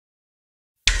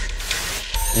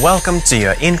Welcome to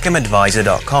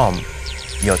yourincomeadvisor.com,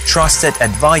 your trusted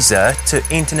advisor to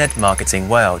internet marketing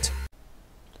world.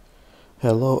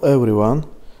 Hello everyone,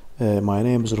 my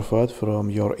name is Rufat from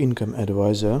Your Income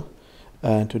Advisor,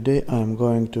 and today I'm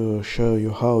going to show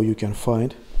you how you can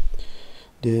find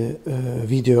the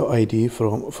video ID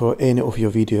for any of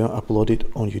your video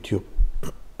uploaded on YouTube.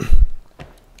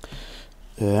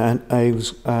 And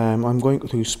I'm going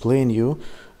to explain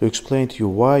to you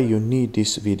why you need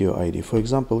this video ID. For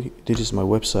example, this is my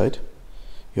website,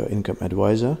 Your Income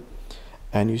Advisor,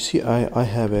 and you see I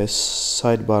have a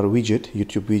sidebar widget,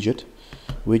 YouTube widget,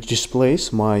 which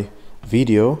displays my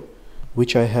video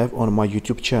which I have on my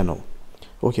YouTube channel.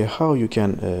 Okay, how you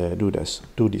can do this?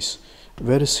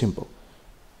 Very simple.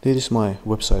 This is my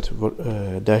website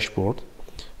dashboard.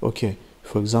 Okay,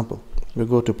 for example, we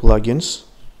go to plugins.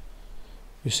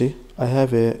 You see, I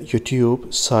have a YouTube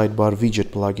sidebar widget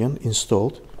plugin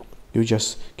installed. You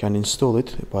just can install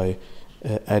it by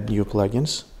add new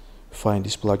plugins, find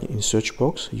this plugin in search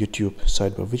box, YouTube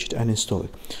sidebar widget, and install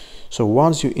it. So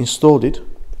once you installed it,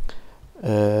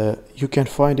 you can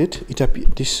find it.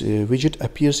 This widget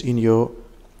appears in your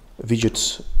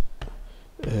widgets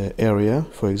area.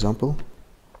 For example,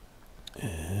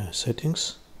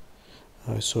 settings.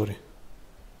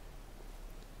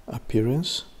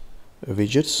 Appearance.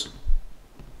 Widgets.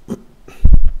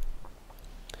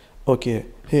 Okay,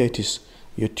 here it is,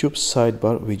 YouTube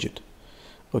sidebar widget.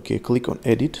 Okay, click on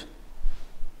edit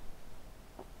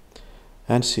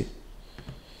and see,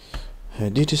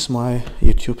 this is my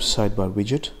YouTube sidebar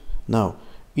widget. Now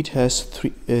it has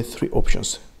three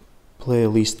options: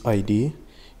 playlist ID,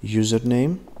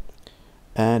 username,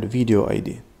 and video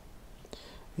ID.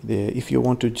 If you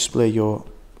want to display your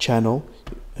channel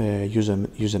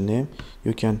username,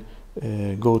 you can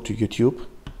go to YouTube,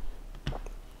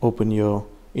 open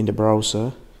in the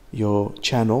browser your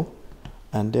channel,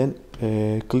 and then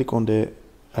click on the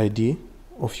ID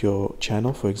of your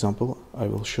channel. For example, I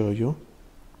will show you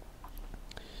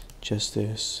just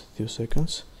a few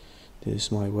seconds. This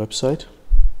is my website.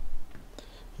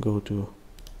 Go to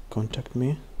contact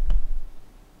me.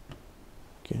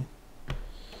 Okay,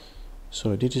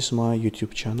 so this is my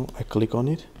YouTube channel. I click on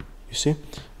it. You see,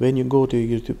 when you go to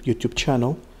YouTube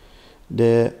channel,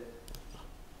 the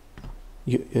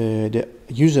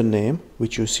username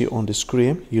which you see on the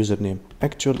screen, username,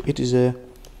 actually it is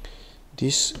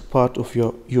this part of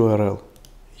your URL,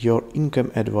 Your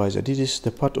Income Advisor. This is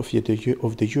the part of the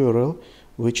URL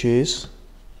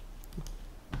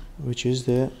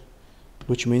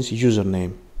which means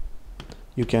username.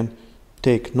 You can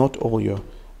take not all your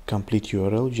complete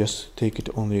URL, just take it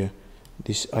only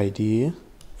this ID,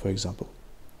 for example,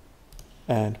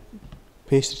 and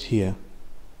paste it here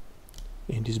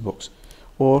in this box.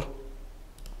 Or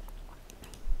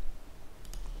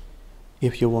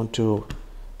if you want to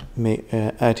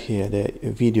add here the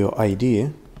video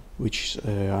ID, which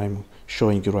I'm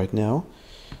showing you right now,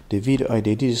 the video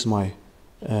ID, this is my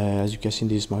as you can see,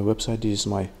 this is my website, this is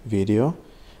my video,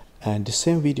 and the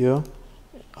same video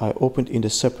I opened in the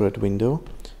separate window.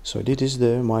 So this is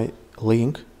my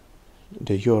link,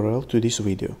 the URL to this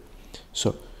video.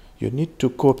 So you need to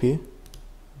copy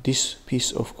this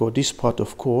piece of code, this part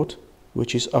of code,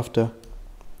 which is after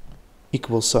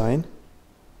equal sign.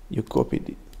 You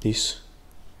copy this,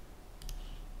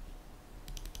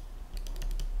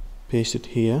 paste it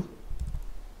here,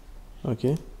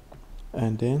 okay,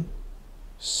 and then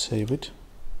save it.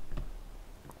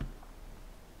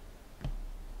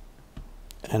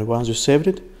 And once you saved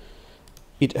it,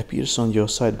 it appears on your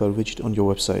sidebar widget on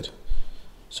your website.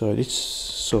 So it's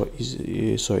so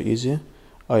easy.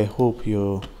 I hope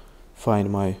you find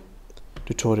my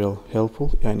tutorial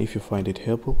helpful, and if you find it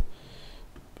helpful,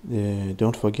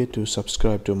 don't forget to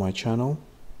subscribe to my channel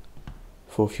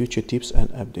for future tips and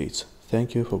updates.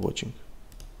 Thank you for watching.